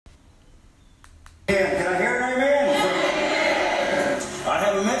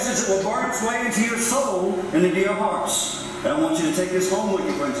message that will burn its way into your soul and into your hearts. And I want you to take this home with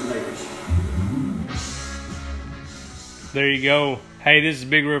you, friends and neighbors. There you go. Hey, this is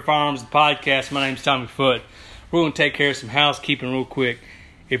Big River Firearms, the podcast. My name's Tommy Foote. We're going to take care of some housekeeping real quick.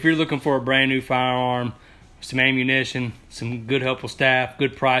 If you're looking for a brand new firearm, some ammunition, some good helpful staff,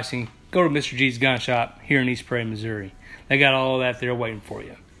 good pricing, go to Mr. G's Gun Shop here in East Prairie, Missouri. They got all of that there waiting for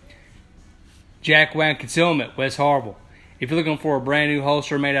you. Jack Wag Concealment, West Harville. If you're looking for a brand new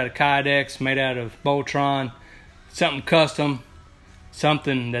holster made out of Kydex, made out of Boltron, something custom,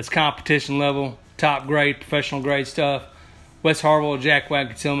 something that's competition level, top grade, professional grade stuff, West Harville, Jack Wag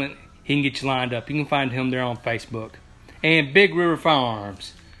Concealment, he can get you lined up. You can find him there on Facebook. And Big River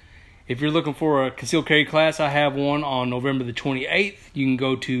Firearms. If you're looking for a concealed carry class, I have one on November the 28th. You can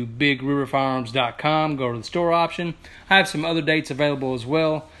go to bigriverfirearms.com, go to the store option. I have some other dates available as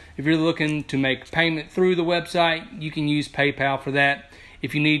well. If you're looking to make payment through the website, you can use PayPal for that.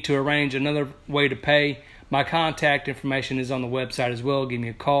 If you need to arrange another way to pay, my contact information is on the website as well. Give me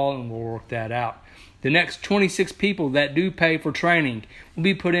a call and we'll work that out. The next 26 people that do pay for training will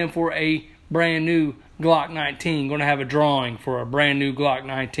be put in for a brand new Glock 19. Going to have a drawing for a brand new Glock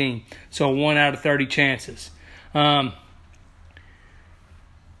 19. So 1 out of 30 chances. I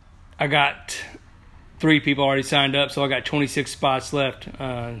got 3 people already signed up, so I got 26 spots left.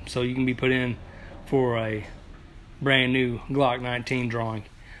 So you can be put in for a brand new Glock 19 drawing.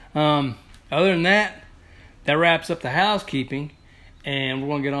 Other than that, that wraps up the housekeeping. And we're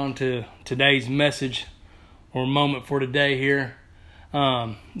going to get on to today's message or moment for today here.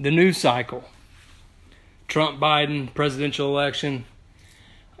 The news cycle. Trump-Biden presidential election.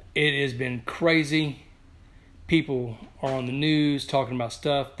 It has been crazy. People are on the news talking about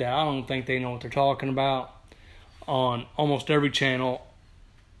stuff that I don't think they know what they're talking about on almost every channel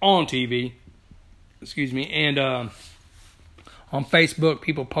on TV. And on Facebook,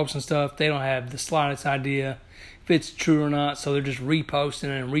 people posting stuff. They don't have the slightest idea if it's true or not, so they're just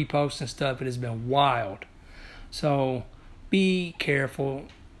reposting stuff. It has been wild. So be careful.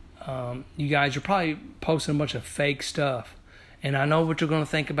 You guys, you're probably posting a bunch of fake stuff. And I know what you're going to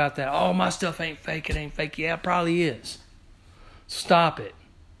think about that. Oh, my stuff ain't fake. It ain't fake. Yeah, it probably is. Stop it.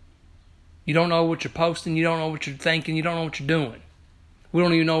 You don't know what you're posting. You don't know what you're thinking. You don't know what you're doing. We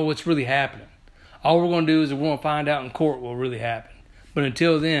don't even know what's really happening. All we're going to do is we're going to find out in court what really happened. But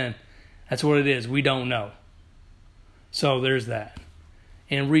until then, that's what it is. We don't know. So there's that.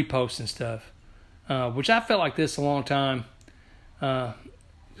 And reposting stuff. Which I felt like this a long time.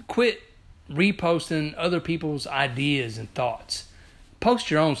 Quit reposting other people's ideas and thoughts. Post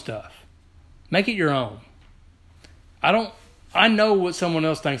your own stuff. Make it your own. I know what someone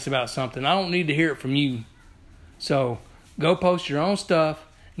else thinks about something. I don't need to hear it from you. So go post your own stuff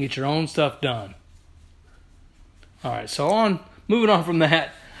and get your own stuff done. All right, so moving on from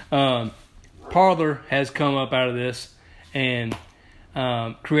that, Parler has come up out of this and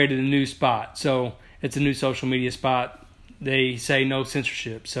created a new spot. So it's a new social media spot. They say no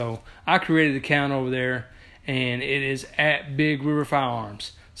censorship. So I created an account over there, and it is at Big River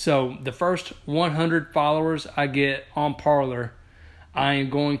Firearms. So the first 100 followers I get on Parler, I am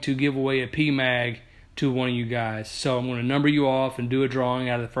going to give away a PMag to one of you guys. So I'm going to number you off and do a drawing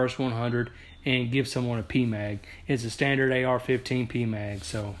out of the first 100 and give someone a PMag. It's a standard AR-15 PMag.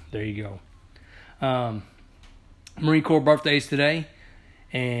 So there you go. Marine Corps birthday's today,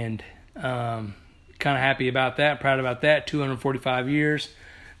 and kind of happy about that, proud about that. 245 years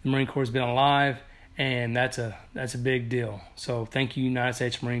the Marine Corps has been alive, and that's a big deal. So thank you, United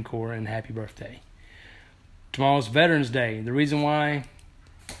States Marine Corps, and happy birthday. Tomorrow's Veterans Day. The reason why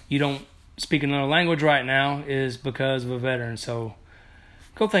you don't speak another language right now is because of a veteran. So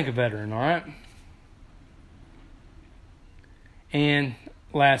go thank a veteran, all right? And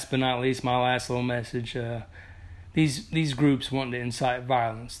last but not least, my last little message, these groups wanting to incite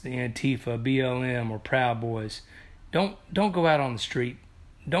violence, the Antifa, BLM, or Proud Boys, don't go out on the street.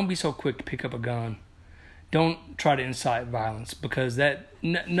 Don't be so quick to pick up a gun. Don't try to incite violence, because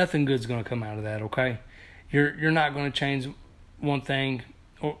nothing good's going to come out of that, okay? You're not going to change one thing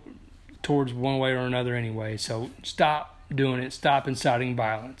towards one way or another anyway, so stop doing it. Stop inciting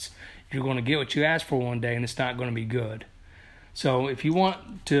violence. You're going to get what you asked for one day, and it's not going to be good. So if you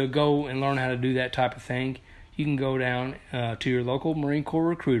want to go and learn how to do that type of thing, you can go down to your local Marine Corps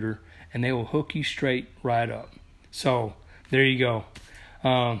recruiter, and they will hook you straight right up. So there you go.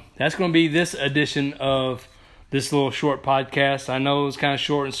 That's going to be this edition of this little short podcast. I know it's kind of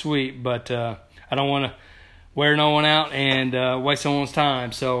short and sweet, but I don't want to wear no one out and waste someone's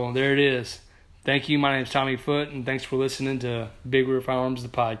time. So there it is. Thank you. My name is Tommy Foote, and thanks for listening to Big River Firearms, the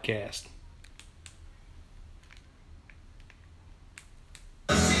podcast.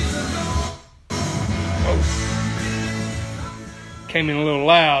 came in a little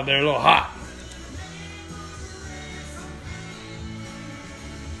loud there, a little hot.